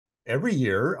every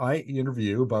year I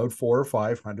interview about 400 or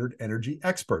 500 energy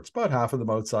experts, about half of them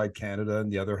outside Canada and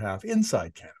the other half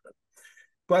inside Canada.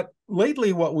 But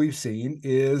lately, what we've seen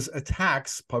is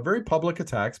attacks, very public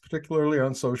attacks, particularly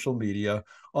on social media,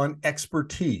 on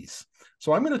expertise.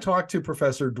 So I'm going to talk to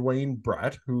Professor Duane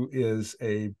Bratt, who is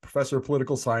a professor of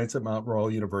political science at Mount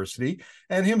Royal University,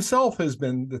 and himself has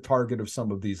been the target of some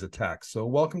of these attacks. So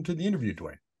welcome to the interview,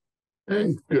 Duane.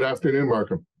 Hey, good afternoon,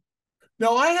 Markham.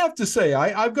 Now, I have to say,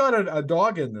 I've got a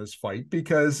dog in this fight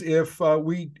because if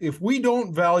we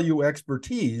don't value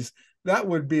expertise, that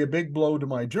would be a big blow to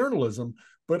my journalism.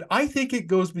 But I think it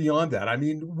goes beyond that. I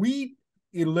mean, we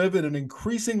live in an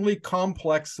increasingly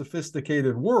complex,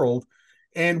 sophisticated world,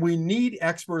 and we need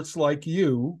experts like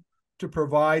you to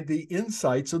provide the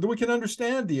insight so that we can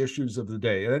understand the issues of the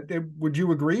day. Would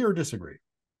you agree or disagree?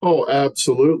 Oh,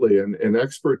 absolutely. And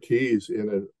expertise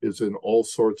is in all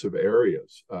sorts of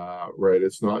areas, right?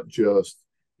 It's not just,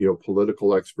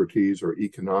 political expertise or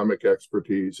economic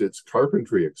expertise. It's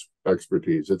carpentry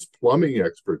expertise. It's plumbing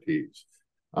expertise.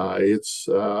 It's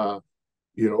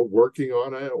working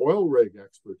on an oil rig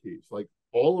expertise. Like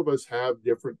all of us have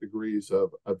different degrees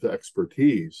of the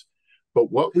expertise.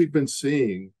 But what we've been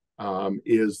seeing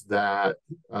is that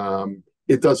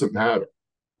it doesn't matter.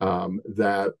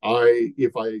 That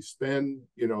if I spend,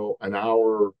 an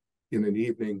hour in an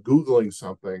evening Googling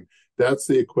something, that's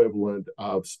the equivalent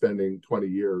of spending 20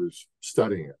 years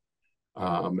studying it.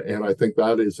 And I think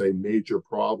that is a major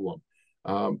problem.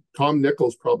 Tom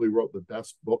Nichols probably wrote the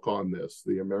best book on this,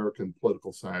 the American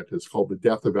political scientist, called The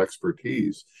Death of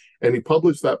Expertise. And he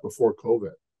published that before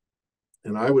COVID.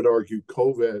 And I would argue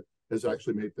COVID has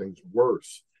actually made things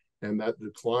worse. And that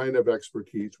decline of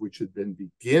expertise, which had been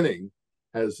beginning,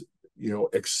 has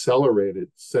accelerated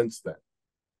since then.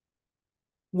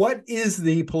 What is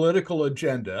the political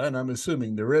agenda? And I'm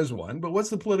assuming there is one, but what's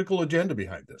the political agenda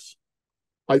behind this?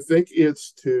 I think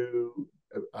it's to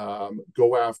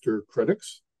go after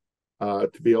critics, to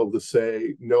be able to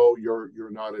say, no,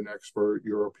 you're not an expert,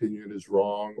 your opinion is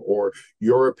wrong, or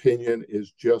your opinion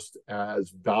is just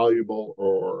as valuable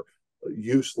or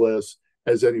useless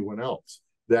as anyone else.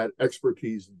 That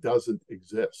expertise doesn't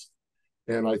exist.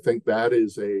 And I think that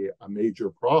is a major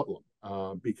problem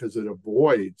because it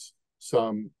avoids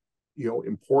some,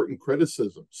 important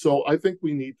criticism. So I think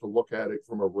we need to look at it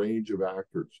from a range of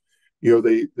actors.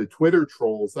 The Twitter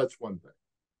trolls, that's one thing,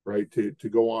 right? To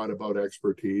go on about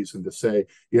expertise and to say,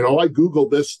 I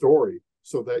Googled this story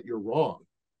so that you're wrong.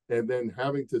 And then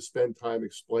having to spend time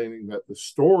explaining that the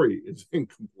story is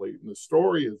incomplete and the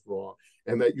story is wrong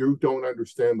and that you don't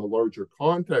understand the larger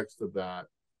context of that.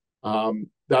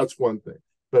 That's one thing.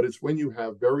 But it's when you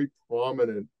have very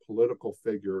prominent political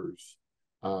figures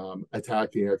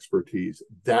attacking expertise,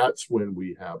 that's when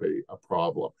we have a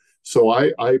problem. So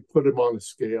I put them on a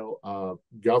scale of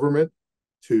government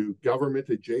to government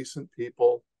adjacent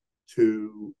people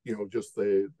to, just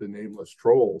the nameless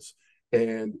trolls.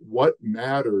 And what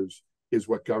matters is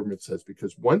what government says,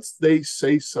 because once they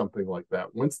say something like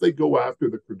that, once they go after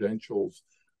the credentials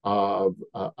of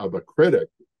a critic,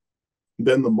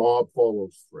 then the mob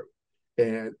follows through.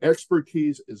 And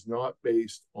expertise is not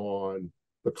based on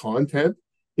the content.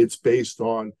 It's based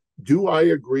on, do I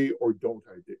agree or don't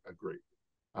I agree?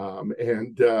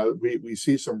 We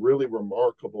see some really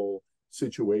remarkable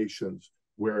situations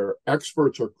where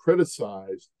experts are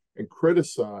criticized,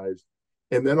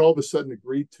 and then all of a sudden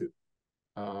agreed to.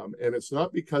 And it's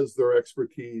not because their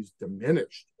expertise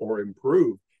diminished or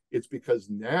improved. It's because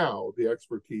now the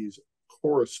expertise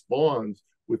corresponds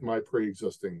with my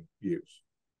pre-existing views.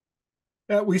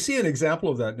 We see an example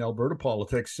of that in Alberta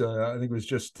politics. I think it was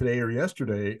just today or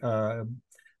yesterday.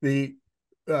 The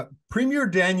Premier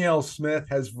Danielle Smith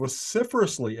has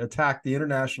vociferously attacked the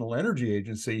International Energy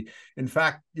Agency. In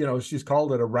fact, she's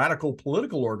called it a radical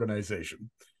political organization,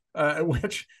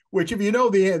 which if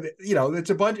it's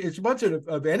a bunch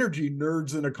of energy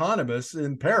nerds and economists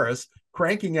in Paris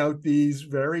cranking out these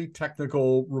very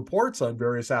technical reports on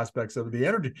various aspects of the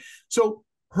energy. So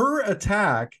her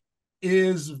attack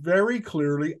is very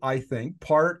clearly, I think,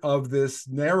 part of this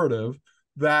narrative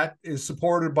that is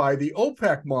supported by the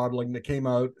OPEC modeling that came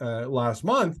out last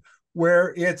month,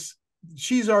 where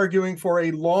she's arguing for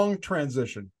a long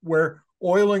transition where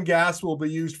oil and gas will be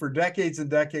used for decades and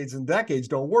decades and decades.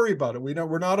 Don't worry about it.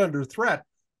 We're not under threat.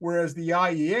 Whereas the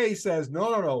IEA says,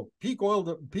 no, peak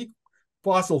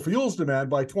fossil fuels demand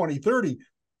by 2030.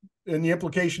 And the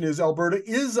implication is Alberta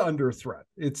is under threat.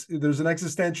 There's an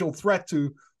existential threat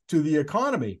to the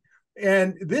economy.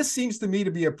 And this seems to me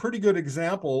to be a pretty good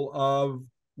example of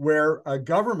where a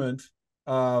government,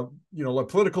 a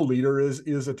political leader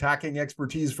is attacking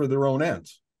expertise for their own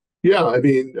ends. Yeah, I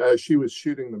mean, she was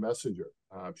shooting the messenger.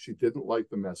 She didn't like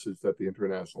the message that the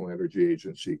International Energy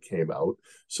Agency came out,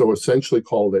 so essentially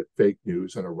called it fake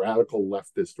news and a radical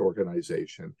leftist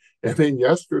organization. And then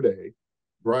yesterday,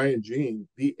 Brian Jean,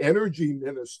 the energy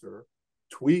minister,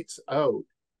 tweets out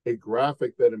a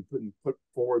graphic that had been put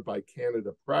forward by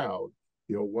Canada Proud,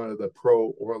 one of the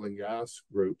pro oil and gas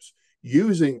groups,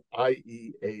 using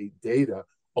IEA data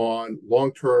on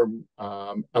long-term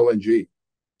LNG.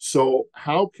 So,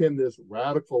 how can this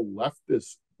radical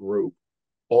leftist group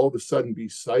all of a sudden be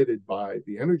cited by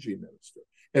the energy minister?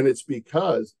 And it's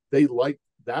because they liked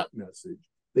that message.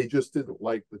 They just didn't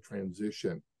like the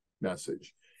transition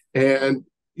message. And,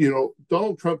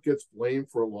 Donald Trump gets blamed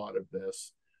for a lot of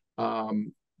this.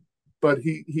 But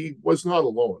he was not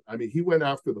alone. I mean, he went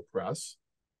after the press,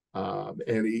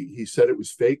 and he said it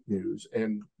was fake news.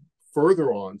 And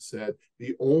further on said,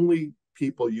 the only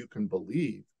people you can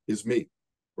believe is me,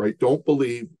 right? Don't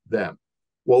believe them.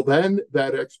 Well, then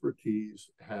that expertise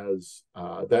has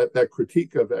that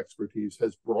critique of expertise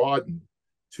has broadened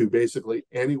to basically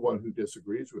anyone who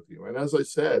disagrees with you. And as I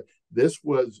said, this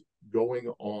was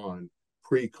going on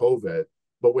pre-COVID,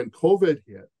 but when COVID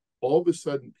hit, all of a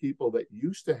sudden people that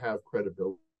used to have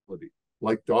credibility,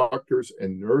 like doctors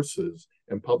and nurses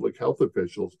and public health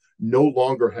officials, no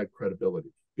longer had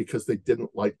credibility because they didn't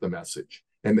like the message,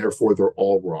 and therefore they're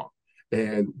all wrong.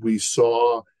 And we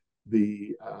saw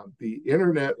the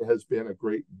internet has been a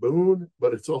great boon,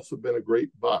 but it's also been a great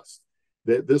bust.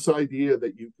 This idea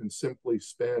that you can simply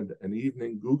spend an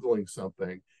evening Googling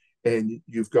something and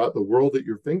you've got the world at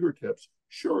your fingertips,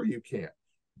 sure you can.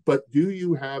 But do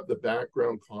you have the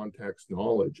background context,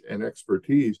 knowledge, and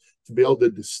expertise to be able to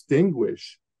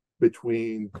distinguish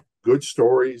between good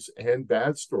stories and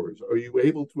bad stories? Are you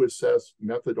able to assess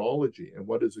methodology and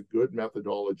what is a good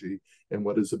methodology and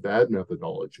what is a bad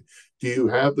methodology? Do you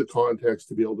have the context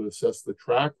to be able to assess the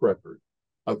track record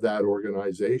of that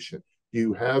organization? Do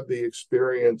you have the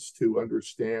experience to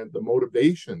understand the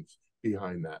motivations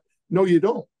behind that? No, you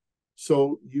don't.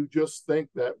 So you just think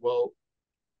that, well,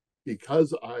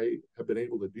 because I have been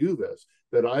able to do this,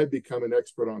 that I've become an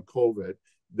expert on COVID,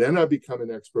 then I become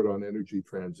an expert on energy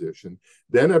transition,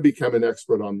 then I become an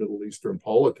expert on Middle Eastern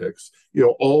politics,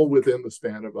 all within the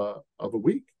span of a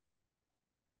week.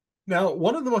 Now,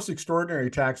 one of the most extraordinary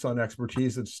attacks on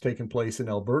expertise that's taken place in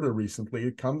Alberta recently,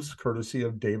 it comes courtesy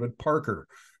of David Parker,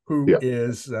 who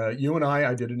is, you and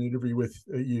I did an interview with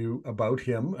you about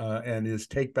him and his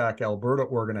Take Back Alberta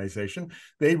organization.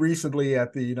 They recently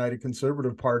at the United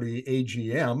Conservative Party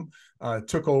AGM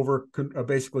took over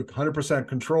basically 100%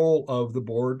 control of the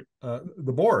board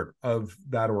of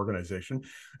that organization.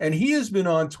 And he has been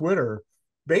on Twitter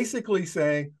basically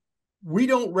saying, we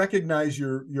don't recognize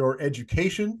your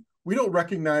education. We don't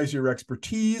recognize your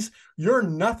expertise. You're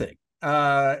nothing.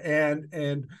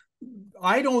 And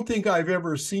I don't think I've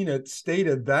ever seen it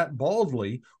stated that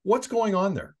baldly. What's going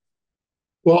on there?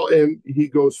 Well, and he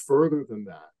goes further than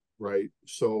that, right?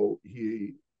 So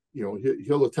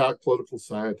he'll attack political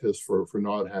scientists for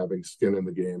not having skin in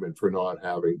the game and for not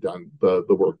having done the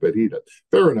work that he did.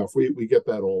 Fair enough. We get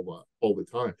that all the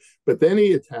time. But then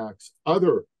he attacks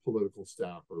other political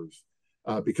staffers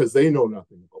because they know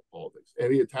nothing about politics.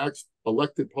 And he attacks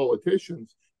elected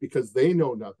politicians because they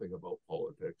know nothing about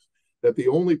politics. That the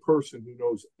only person who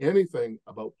knows anything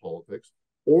about politics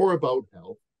or about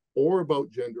health or about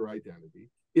gender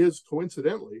identity is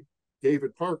coincidentally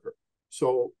David Parker.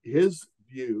 So his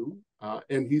view,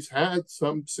 and he's had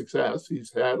some success,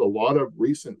 he's had a lot of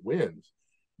recent wins,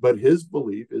 but his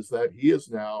belief is that he is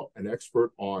now an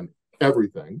expert on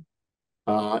everything,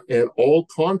 and all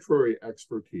contrary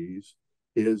expertise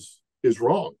is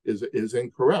wrong, is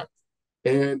incorrect.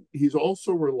 And he's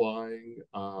also relying,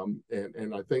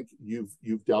 and I think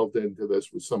you've delved into this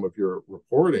with some of your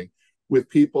reporting, with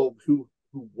people who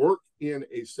work in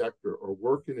a sector or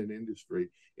work in an industry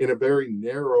in a very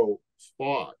narrow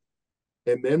spot,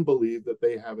 and then believe that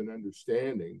they have an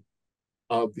understanding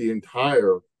of the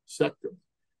entire sector.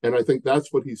 And I think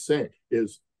that's what he's saying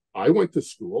is, I went to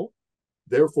school,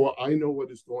 therefore I know what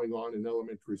is going on in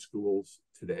elementary schools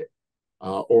today.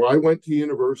 Or I went to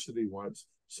university once,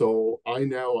 so I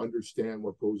now understand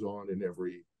what goes on in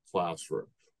every classroom.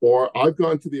 Or I've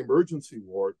gone to the emergency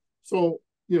ward, so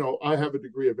I have a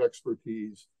degree of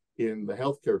expertise in the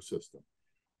healthcare system.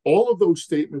 All of those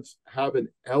statements have an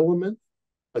element,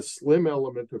 a slim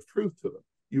element of truth to them.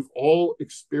 You've all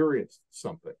experienced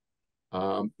something.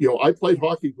 I played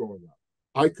hockey growing up.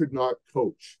 I could not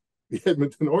coach the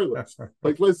Edmonton Oilers.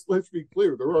 Like, let's be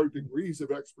clear, there are degrees of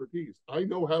expertise. I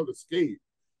know how to skate,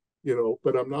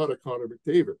 but I'm not a Connor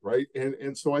McDavid, right?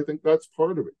 And so I think that's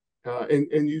part of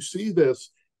it. And you see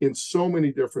this in so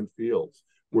many different fields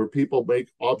where people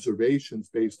make observations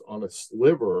based on a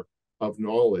sliver of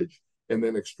knowledge and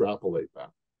then extrapolate that.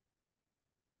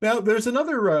 Now, there's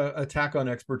another attack on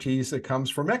expertise that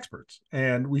comes from experts.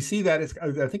 And we see that,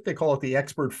 I think they call it the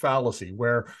expert fallacy,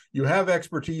 where you have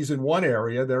expertise in one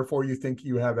area, therefore you think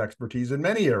you have expertise in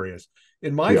many areas.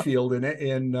 In my field, in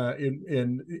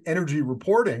energy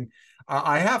reporting,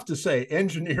 I have to say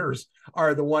engineers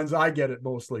are the ones I get it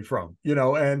mostly from,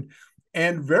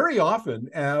 and very often,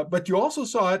 but you also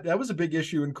saw it, that was a big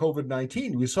issue in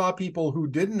COVID-19. We saw people who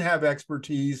didn't have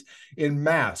expertise in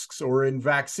masks or in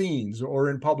vaccines or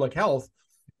in public health,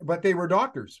 but they were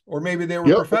doctors, or maybe they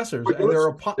were professors. And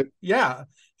they're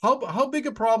how big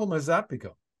a problem has that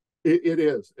become? It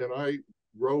is. And I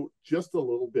wrote just a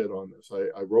little bit on this.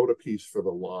 I wrote a piece for The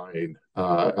Line,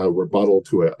 a rebuttal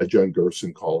to a Jen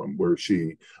Gerson column where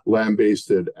she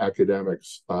lambasted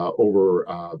academics over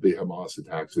the Hamas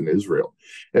attacks in Israel.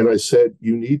 And I said,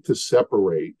 you need to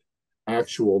separate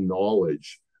actual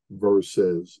knowledge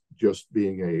versus just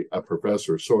being a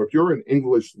professor. So if you're an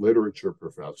English literature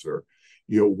professor,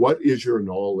 what is your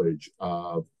knowledge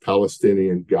of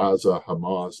Palestinian, Gaza,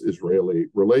 Hamas, Israeli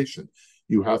relations?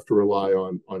 You have to rely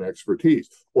on expertise.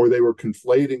 Or they were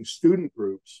conflating student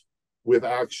groups with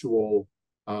actual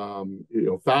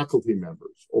faculty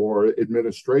members or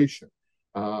administration.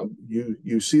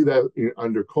 You see that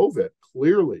under COVID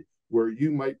clearly, where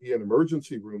you might be an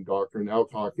emergency room doctor now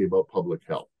talking about public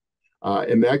health.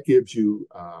 And that gives you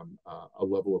a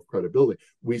level of credibility.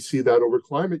 We see that over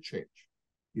climate change,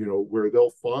 where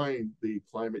they'll find the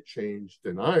climate change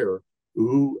denier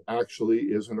who actually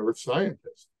is an earth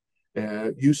scientist.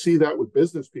 And you see that with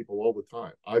business people all the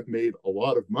time. I've made a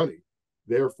lot of money.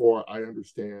 Therefore, I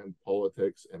understand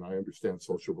politics and I understand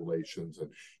social relations.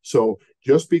 And so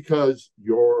just because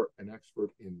you're an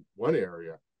expert in one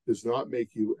area does not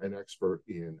make you an expert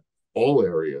in all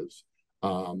areas.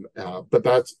 But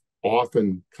that's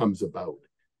often comes about.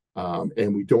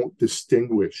 And we don't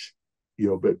distinguish,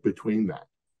 between that.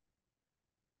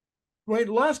 Right.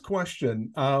 Last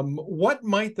question. What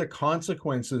might the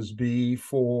consequences be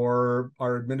for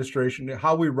our administration,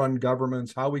 how we run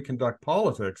governments, how we conduct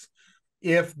politics,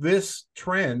 if this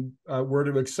trend were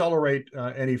to accelerate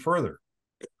any further?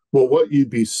 Well, what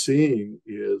you'd be seeing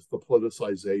is the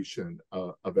politicization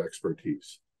of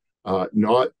expertise,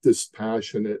 not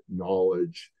dispassionate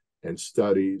knowledge and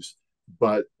studies,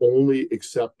 but only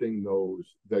accepting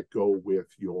those that go with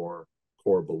your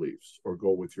core beliefs or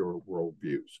go with your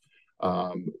worldviews.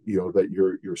 That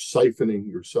you're siphoning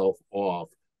yourself off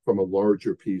from a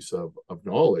larger piece of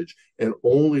knowledge and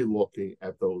only looking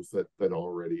at those that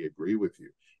already agree with you.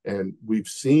 And we've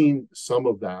seen some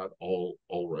of that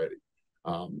already.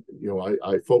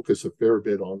 I focus a fair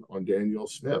bit on Danielle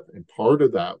Smith, and part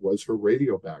of that was her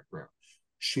radio background.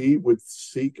 She would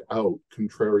seek out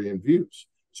contrarian views.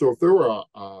 So if there were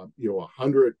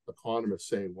 100 economists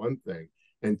saying one thing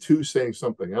and 2 saying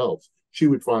something else, she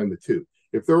would find the 2.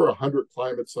 If there were 100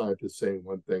 climate scientists saying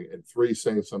one thing and 3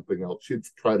 saying something else, she'd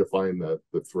try to find the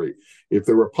 3. If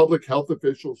there were public health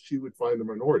officials, she would find the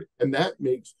minority. And that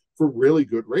makes for really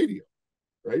good radio,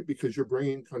 right? Because you're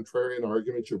bringing contrarian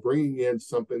arguments, you're bringing in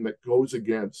something that goes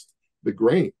against the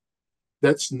grain.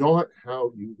 That's not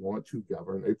how you want to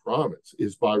govern a province,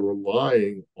 is by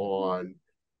relying on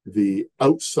the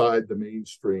outside the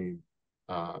mainstream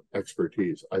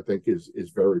expertise, I think is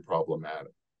very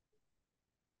problematic.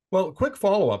 Well, quick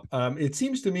follow-up. It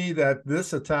seems to me that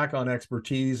this attack on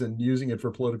expertise and using it for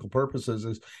political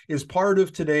purposes is part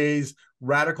of today's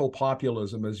radical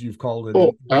populism, as you've called it.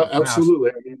 Oh,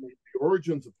 absolutely. I mean, the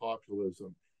origins of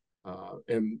populism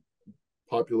and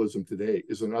populism today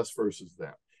is an us versus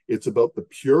them. It's about the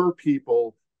pure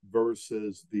people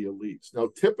versus the elites. Now,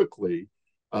 typically,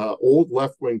 old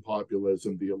left-wing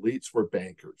populism, the elites were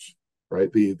bankers,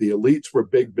 right? The elites were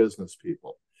big business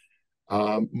people.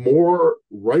 More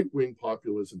right-wing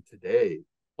populism today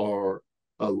are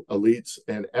elites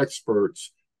and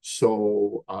experts.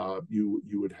 So you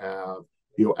would have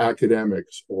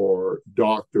academics or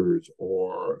doctors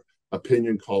or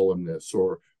opinion columnists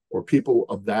or people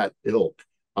of that ilk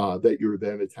that you're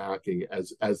then attacking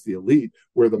as the elite,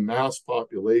 where the mass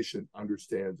population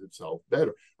understands itself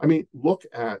better. I mean, look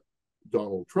at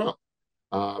Donald Trump.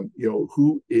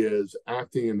 Who is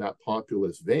acting in that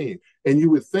populist vein. And you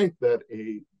would think that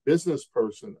a business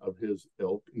person of his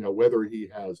ilk, whether he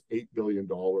has $8 billion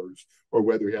or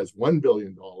whether he has $1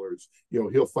 billion,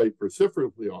 he'll fight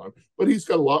vociferously on, but he's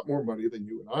got a lot more money than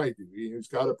you and I do. He's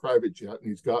got a private jet and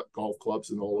he's got golf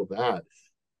clubs and all of that.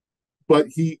 But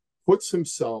he puts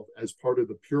himself as part of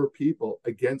the pure people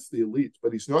against the elites,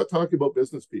 but he's not talking about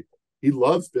business people. He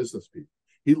loves business people.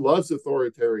 He loves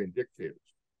authoritarian dictators.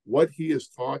 What he is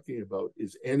talking about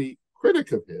is any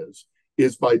critic of his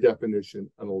is by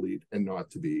definition an elite and not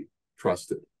to be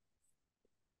trusted.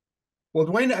 Well,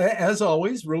 Duane, as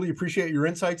always, really appreciate your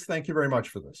insights. Thank you very much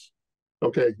for this.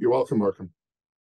 Okay, you're welcome, Markham.